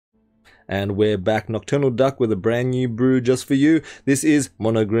And we're back, Nocturnal Duck, with a brand new brew just for you. This is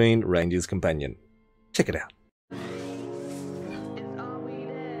Mono Green Ranger's Companion. Check it out.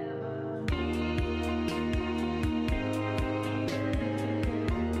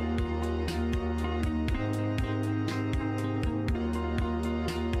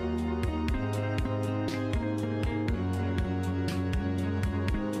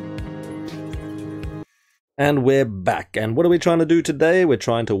 And we're back, and what are we trying to do today? We're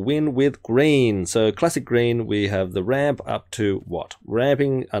trying to win with green. So classic green, we have the ramp up to what?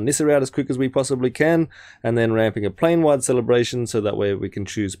 Ramping our Nissa out as quick as we possibly can, and then ramping a plane-wide celebration so that way we can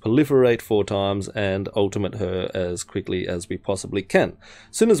choose proliferate 4 times and ultimate her as quickly as we possibly can.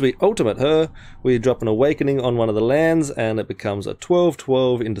 As soon as we ultimate her, we drop an awakening on one of the lands and it becomes a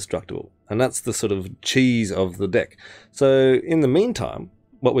 12/12 indestructible. And that's the sort of cheese of the deck. So in the meantime,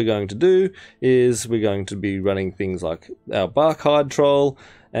 what we're going to do is we're going to be running things like our Barkhide Troll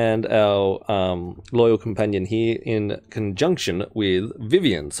and our Loyal Companion here in conjunction with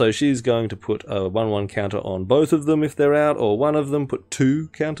Vivian. So she's going to put a 1/1 counter on both of them if they're out, or one of them put 2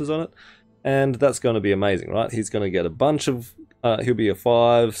 counters on it. And that's going to be amazing, right? He's going to get a bunch of, he'll be a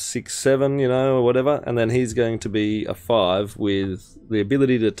 5, 6, 7, you know, or whatever. And then he's going to be a 5 with the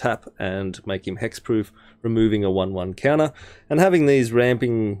ability to tap and make him hexproof, removing a 1/1 counter. And having these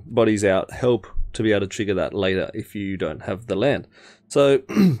ramping bodies out help to be able to trigger that later if you don't have the land. So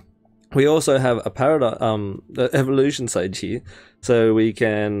we also have a the evolution sage here. So we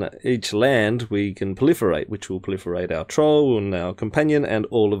can, each land we can proliferate, which will proliferate our troll and our companion and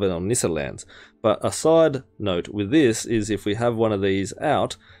all of it on Nissa lands. But a side note with this is if we have one of these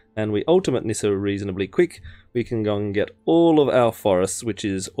out and we ultimate Nissa reasonably quick, we can go and get all of our forests, which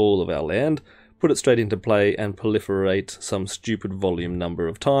is all of our land, put it straight into play and proliferate some stupid volume number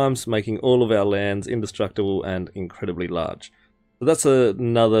of times, making all of our lands indestructible and incredibly large. So that's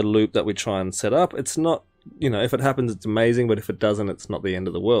another loop that we try and set up. It's not, you know, if it happens, it's amazing, but if it doesn't, it's not the end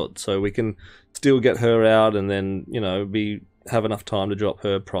of the world. So we can still get her out and then, you know, have enough time to drop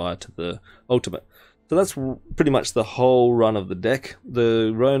her prior to the ultimate. So that's pretty much the whole run of the deck.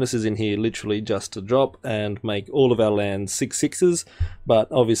 The Ronus is in here literally just to drop and make all of our lands 6/6s,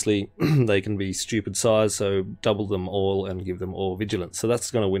 but obviously they can be stupid size, so double them all and give them all vigilance. So that's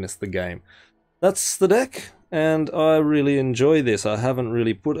going to win us the game. That's the deck, and I really enjoy this. I haven't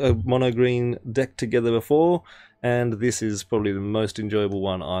really put a mono green deck together before, and this is probably the most enjoyable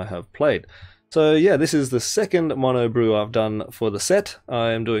one I have played. So yeah, this is the second mono brew I've done for the set.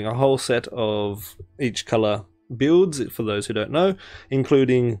 I am doing a whole set of each color builds, for those who don't know,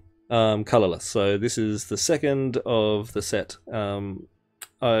 including colorless. So this is the second of the set.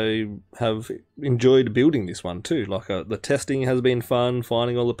 I have enjoyed building this one too. Like the testing has been fun,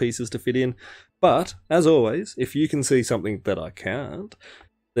 finding all the pieces to fit in. But as always, if you can see something that I can't,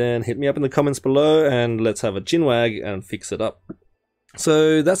 then hit me up in the comments below and let's have a chinwag and fix it up.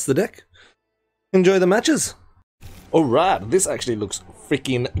 So that's the deck. Enjoy the matches. Alright, this actually looks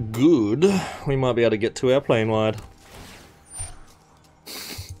freaking good. We might be able to get to our plane wide.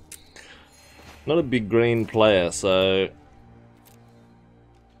 Not a big green player, so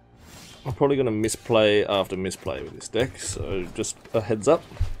I'm probably going to misplay after misplay with this deck, so just a heads up.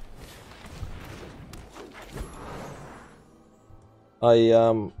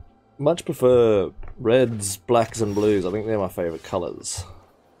 I much prefer reds, blacks and blues. I think they're my favourite colours.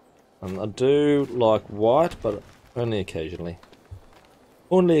 And I do like white, but only occasionally.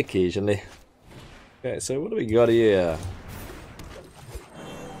 Only occasionally. Okay, so what do we got here?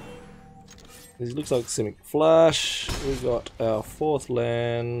 This looks like Simic Flash. We've got our 4th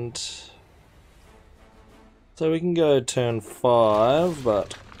land. So we can go turn 5,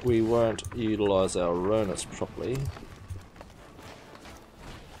 but we won't utilise our Ronus properly.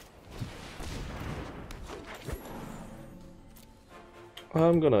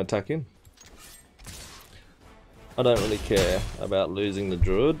 I'm gonna attack him. I don't really care about losing the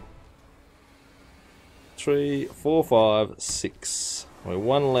druid. 3, 4, 5, 6. We're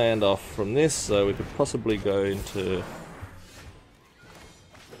 1 land off from this, so we could possibly go into...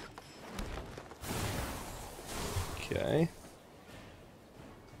 Okay.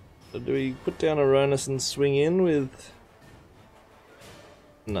 So do we put down a Ronus and swing in with...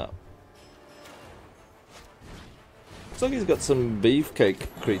 No. Looks like he's got some beefcake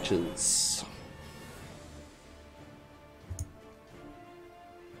creatures.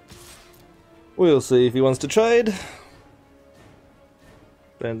 We'll see if he wants to trade.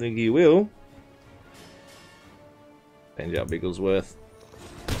 Don't think he will. Depends how Bigglesworth.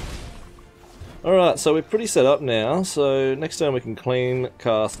 Alright, so we're pretty set up now, so next time we can clean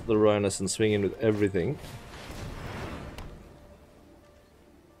cast the Ronus and swing in with everything.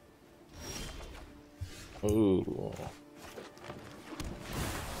 Ooh.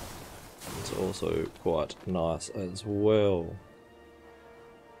 It's also quite nice as well.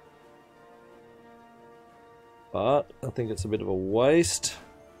 But I think it's a bit of a waste.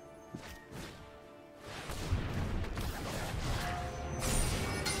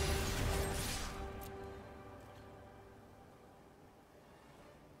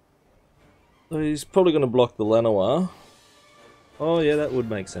 So he's probably going to block the Lanois. Oh yeah, that would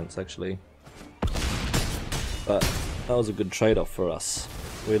make sense actually. But that was a good trade-off for us.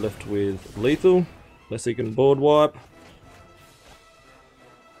 We're left with lethal, unless he can board wipe.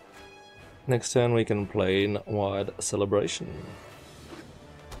 Next turn we can play wide celebration.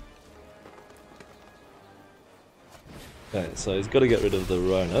 Okay, so he's got to get rid of the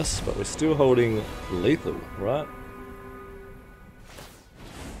Ronus, but we're still holding lethal, right?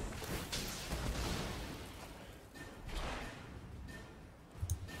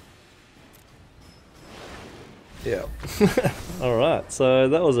 Yeah. Alright, so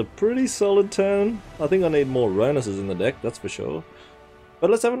that was a pretty solid turn. I think I need more Ronuses in the deck, that's for sure.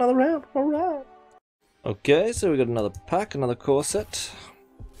 But let's have another round. Alright. Okay, so we got another pack, another core set.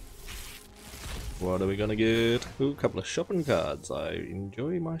 What are we gonna get? Ooh, a couple of shopping cards. I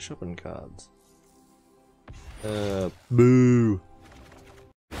enjoy my shopping cards. Boo.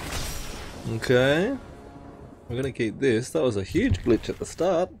 Okay. We're gonna keep this. That was a huge glitch at the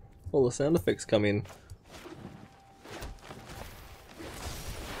start. All the sound effects come in.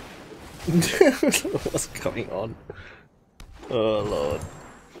 What's going on? Oh lord.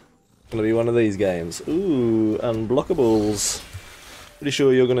 Gonna be one of these games. Ooh, unblockables. Pretty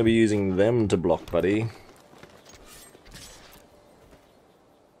sure you're gonna be using them to block, buddy.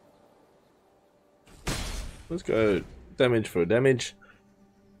 Let's go damage for damage.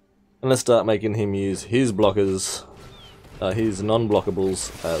 And let's start making him use his blockers, his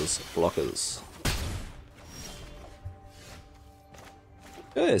non-blockables as blockers.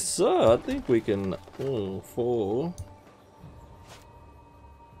 Okay, so I think we can four.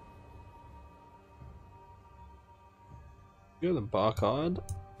 Go the Barkhide.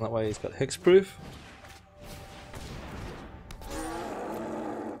 That way he's got hexproof.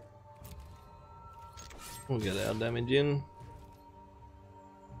 We'll get our damage in.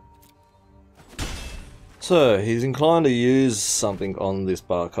 So he's inclined to use something on this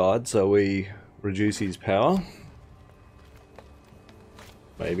Barkhide, so we reduce his power.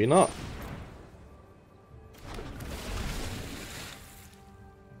 Maybe not.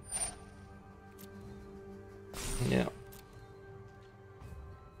 Yeah.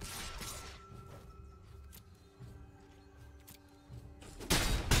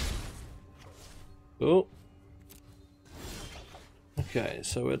 Cool. Okay,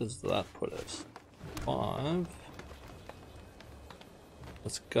 so where does that put us? 5.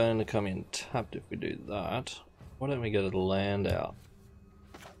 It's going to come in tapped if we do that. Why don't we get a land out?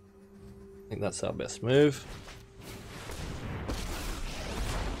 I think that's our best move.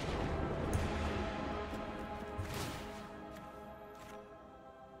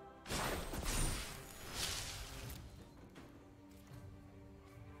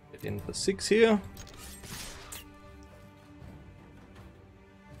 Get in for 6 here.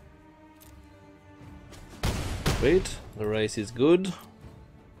 Sweet, the race is good.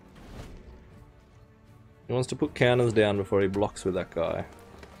 He wants to put counters down before he blocks with that guy.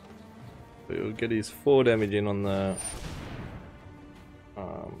 So he'll get his 4 damage in on the...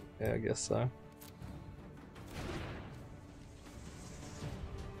 yeah, I guess so.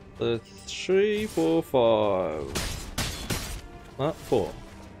 The 3, 4, 5... Ah, 4.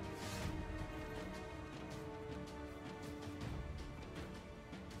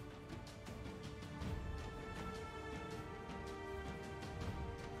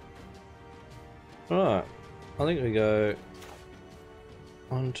 Alright, I think we go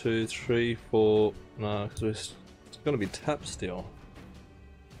 1, 2, 3, 4. No, because it's going to be tapped still.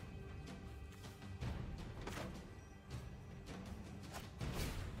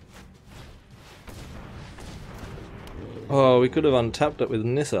 Oh, we could have untapped it with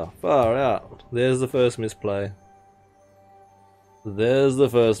Nissa. Far out. There's the first misplay. There's the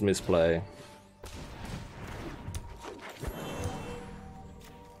first misplay.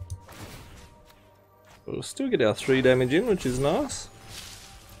 We'll still get our 3 damage in, which is nice.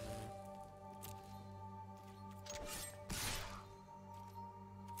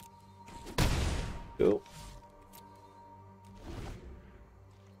 Cool.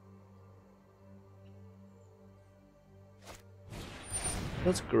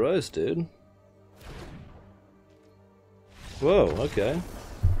 That's gross, dude. Whoa, okay.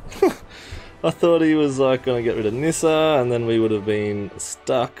 I thought he was like gonna get rid of Nissa and then we would have been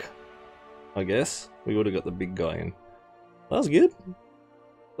stuck, I guess. We would have got the big guy in. That was good.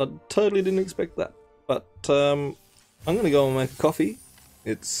 I totally didn't expect that. But I'm going to go and make a coffee.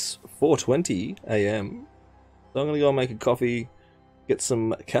 It's 4:20 AM. So I'm going to go and make a coffee, get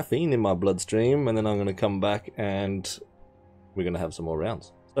some caffeine in my bloodstream, and then I'm going to come back and we're going to have some more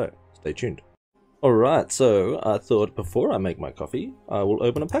rounds. So stay tuned. Alright, so I thought before I make my coffee, I will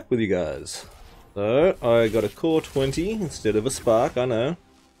open a pack with you guys. So I got a Core 20 instead of a Spark, I know.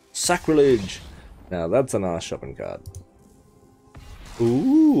 Sacrilege! Now that's a nice shopping cart.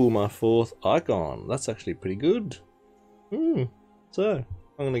 Ooh, my 4th icon. That's actually pretty good. So,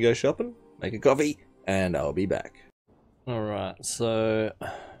 I'm gonna go shopping, make a coffee, and I'll be back. Alright, so...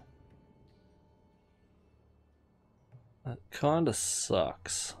 that kinda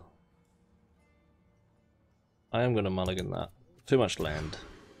sucks. I am gonna mulligan that. Too much land.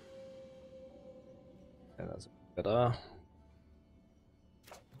 Okay, that's better.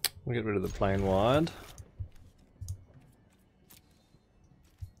 We'll get rid of the plain wide.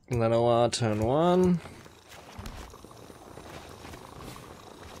 And then OR turn 1.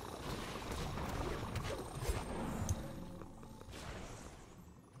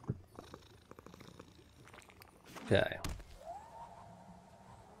 Okay.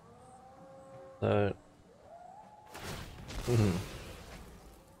 So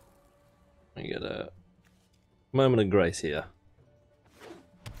I get a moment of grace here.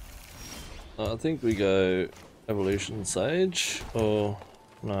 I think we go Evolution Sage, or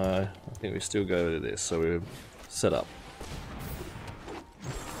no, I think we still go to this, so we're set up.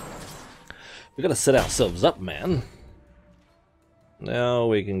 We gotta set ourselves up, man. Now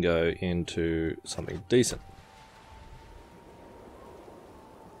we can go into something decent.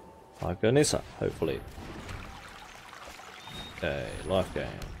 Like Nissa, hopefully. Okay, life gain.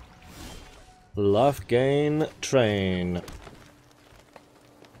 Life gain train.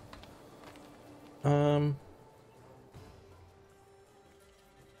 I'm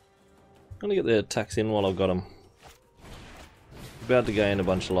gonna get the attacks in while I've got them. About to gain a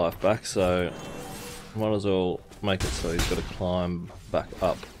bunch of life back, so might as well make it so he's got to climb back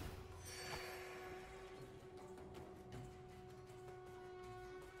up.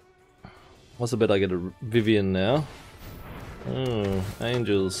 What's the bet I get a Vivian now? Oh,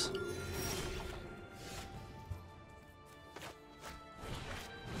 angels.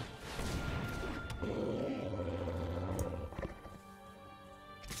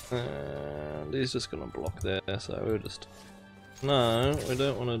 And he's just gonna block there, so we'll just... No, we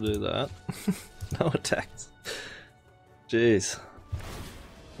don't want to do that. No attacks. Jeez.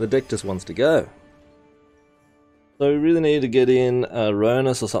 The deck just wants to go. So we really need to get in a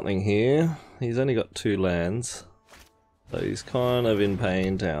Ronus or something here. He's only got 2 lands. So he's kind of in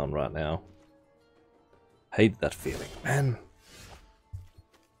Pain Town right now. Hate that feeling, man.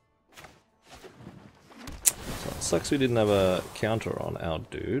 So it sucks we didn't have a counter on our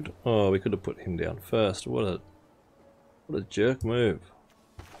dude. Oh, we could have put him down first. What a jerk move.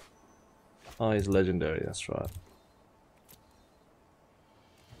 Oh, he's legendary, that's right.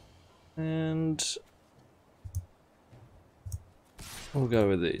 And we'll go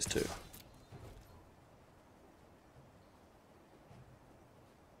with these two.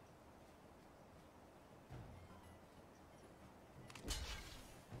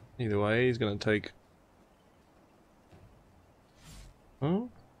 Either way, he's going to take... Oh,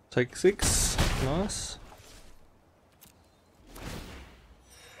 take 6. Nice.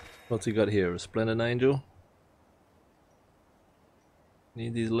 What's he got here? A Splendid Angel?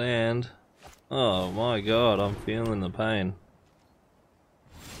 Need his land. Oh my god, I'm feeling the pain.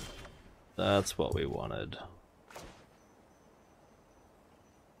 That's what we wanted.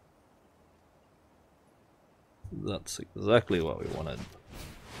 That's exactly what we wanted.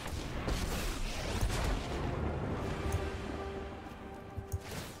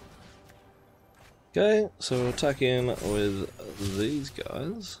 Okay, so we'll attack in with these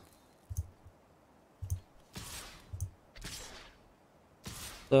guys.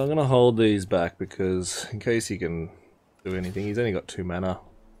 So I'm gonna hold these back because in case he can do anything, he's only got 2 mana.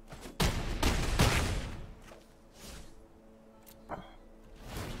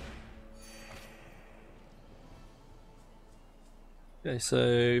 Okay, so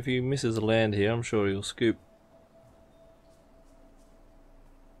if he misses a land here, I'm sure he'll scoop.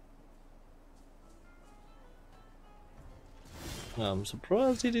 I'm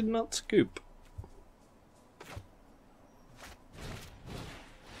surprised he did not scoop.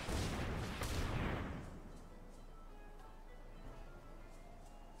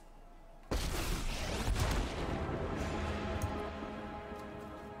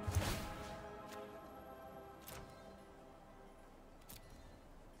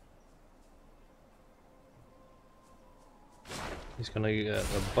 He's gonna get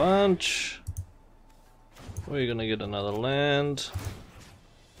a bunch. We're gonna get another land.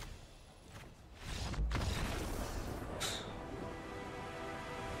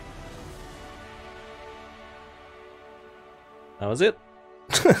 That was it.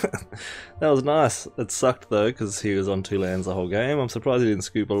 That was nice. It sucked though because he was on 2 lands the whole game. I'm surprised he didn't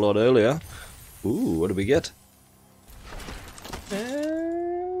scoop a lot earlier. Ooh, what did we get?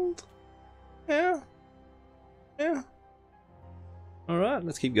 And yeah. Alright,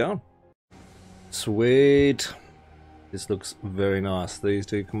 let's keep going. Sweet. This looks very nice, these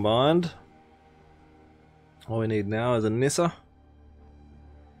two combined. All we need now is a Nissa.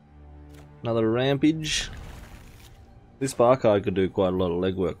 Another Rampage. This bar card could do quite a lot of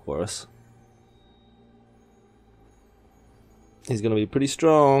legwork for us. He's going to be pretty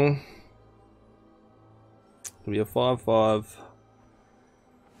strong. It'll be a 5/5.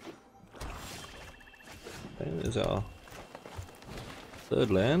 Okay, there's our 3rd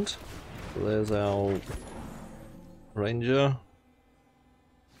land. So there's our Ranger.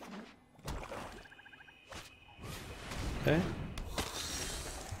 Okay.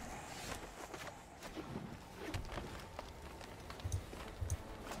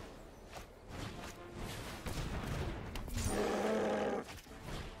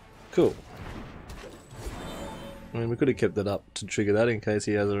 Cool. I mean, we could have kept that up to trigger that in case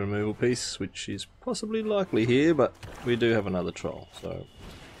he has a removal piece, which is possibly likely here, but we do have another troll, so...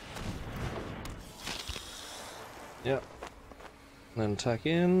 Yep. Then tack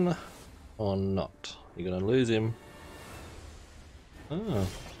in, or not. You're gonna lose him. Ah,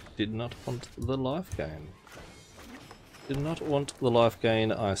 did not want the life gain. Did not want the life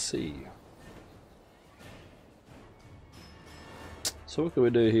gain, I see. So what can we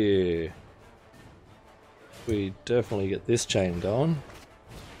do here? We definitely get this chain going.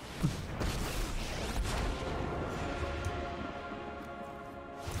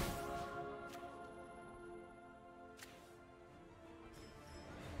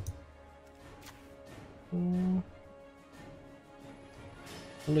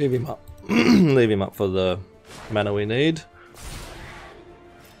 Leave him up. Leave him up for the mana we need.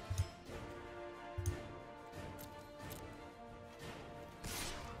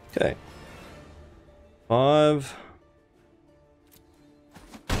 Okay. 5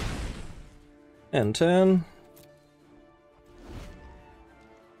 and 10.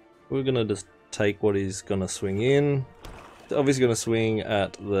 We're gonna just take what he's gonna swing in. He's obviously gonna swing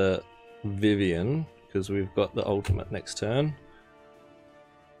at the Vivian because we've got the ultimate next turn.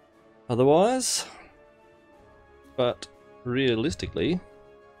 Otherwise, but realistically,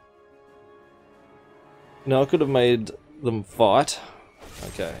 I could have made them fight.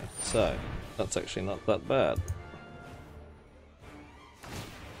 Okay, so that's actually not that bad.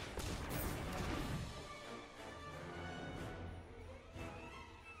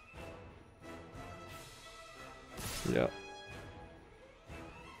 Yeah.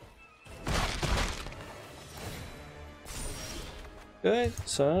 Okay,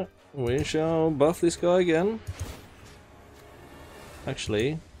 so we shall buff this guy again.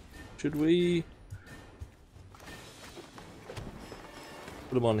 Actually, should we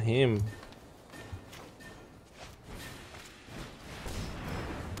put him on him?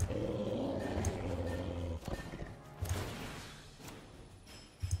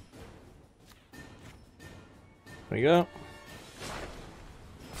 There we go.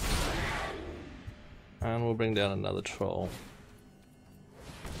 And we'll bring down another troll.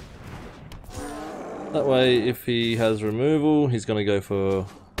 That way, if he has removal, he's going to go for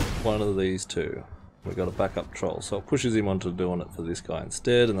one of these two. We've got a backup troll, so it pushes him onto doing it for this guy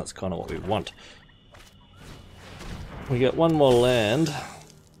instead, and that's kind of what we want. We get one more land. I'm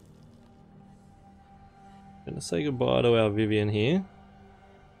going to say goodbye to our Vivian here.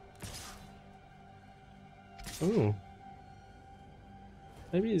 Ooh.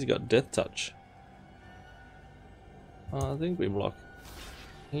 Maybe he's got Death Touch. I think we block.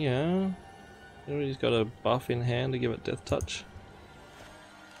 Yeah. He's got a buff in hand to give it Death Touch.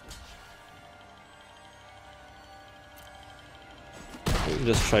 We can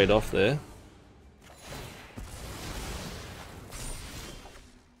just trade off there.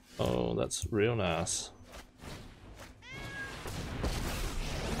 Oh, that's real nice.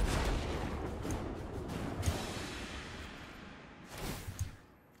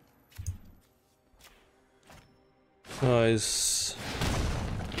 Nice.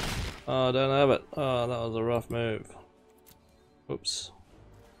 Oh, I don't have it. Oh, that was a rough move. Whoops.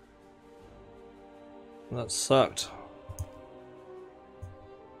 That sucked.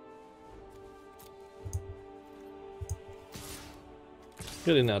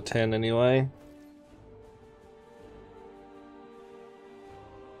 Getting now 10 anyway.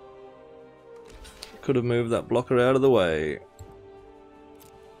 could have moved that blocker out of the way.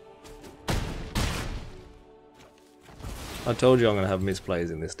 I told you I'm going to have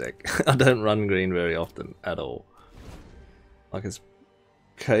misplays in this deck. I don't run green very often at all. Like it's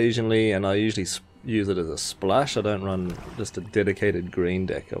occasionally, and I usually use it as a splash. I don't run just a dedicated green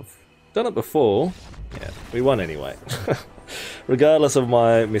deck. I've done it before. Yeah, we won anyway. Regardless of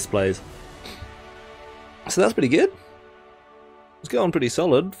my misplays. So that's pretty good. It's going pretty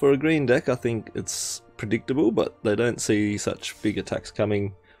solid. For a green deck, I think it's predictable, but they don't see such big attacks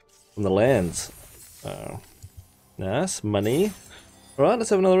coming from the lands. Nice, money. Alright,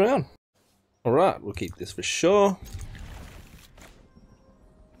 let's have another round. Alright, we'll keep this for sure.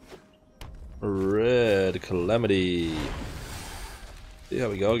 Red Calamity. See how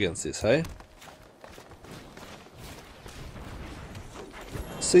we go against this, hey?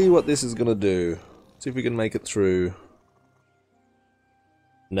 See what this is gonna do. See if we can make it through.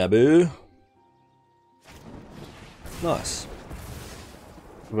 Naboo. Nice.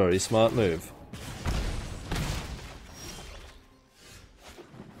 Very smart move.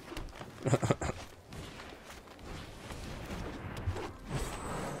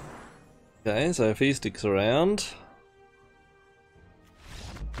 Okay, so if he sticks around,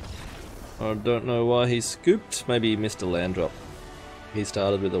 I don't know why he scooped. Maybe he missed a land drop. He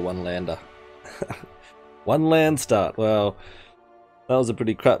started with a one lander. One land start. Well, that was a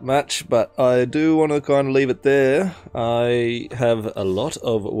pretty crap match, but I do want to kind of leave it there. I have a lot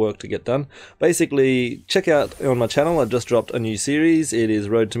of work to get done. Basically, check out on my channel, I've just dropped a new series. It is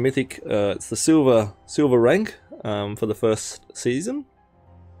Road to Mythic. It's the silver rank for the first season.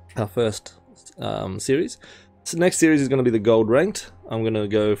 Our first series. So next series is going to be the gold ranked. I'm going to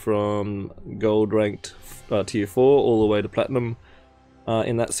go from gold ranked tier 4 all the way to platinum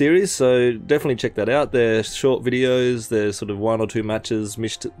in that series, so definitely check that out. They're short videos, they're sort of 1 or 2 matches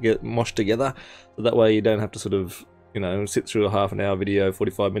moshed together, so that way you don't have to sort of, you know, sit through a half an hour video,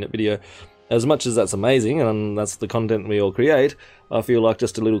 45-minute video. As much as that's amazing and that's the content we all create, I feel like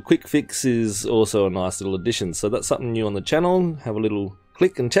just a little quick fix is also a nice little addition. So that's something new on the channel. Have a little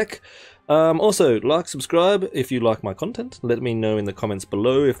click and check. Also, like, subscribe if you like my content. Let me know in the comments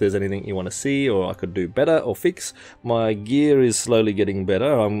below if there's anything you want to see or I could do better or fix. My gear is slowly getting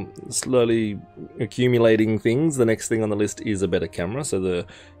better. I'm slowly accumulating things. The next thing on the list is a better camera, so you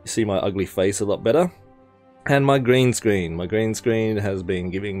see my ugly face a lot better. And my green screen. My green screen has been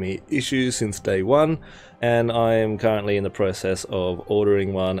giving me issues since day one, and I am currently in the process of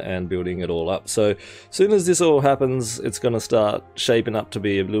ordering one and building it all up. So as soon as this all happens, it's going to start shaping up to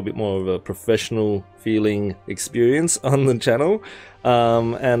be a little bit more of a professional feeling experience on the channel.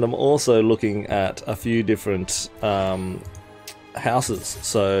 And I'm also looking at a few different houses.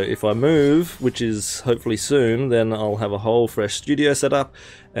 So if I move, which is hopefully soon, then I'll have a whole fresh studio set up,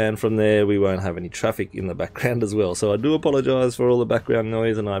 and from there we won't have any traffic in the background as well. So I do apologize for all the background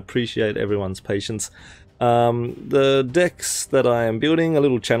noise, and I appreciate everyone's patience. The decks that I am building, a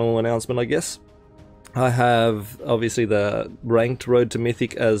little channel announcement I guess. I have obviously the ranked Road to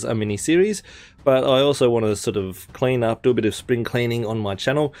Mythic as a mini series, but I also want to sort of clean up, do a bit of spring cleaning on my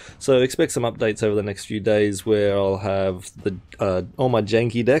channel. So expect some updates over the next few days where I'll have all my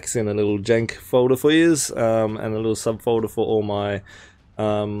janky decks in a little jank folder for you, and a little subfolder for all my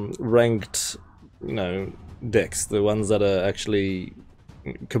ranked, you know, decks, the ones that are actually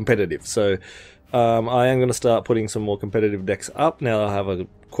competitive. So I am going to start putting some more competitive decks up now. I have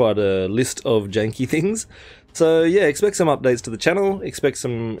quite a list of janky things. So yeah, expect some updates to the channel, expect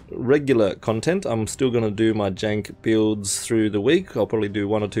some regular content. I'm still going to do my jank builds through the week. I'll probably do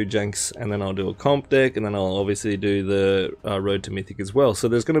 1 or 2 janks, and then I'll do a comp deck, and then I'll obviously do the Road to Mythic as well. So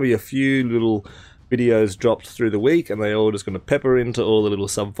there's going to be a few little videos dropped through the week, and they're all just going to pepper into all the little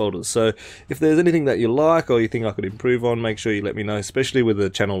subfolders. So if there's anything that you like or you think I could improve on, make sure you let me know, especially with the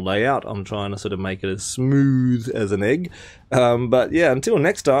channel layout. I'm trying to sort of make it as smooth as an egg. But yeah, until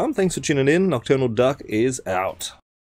next time, thanks for tuning in. Nocturnal Duck is out.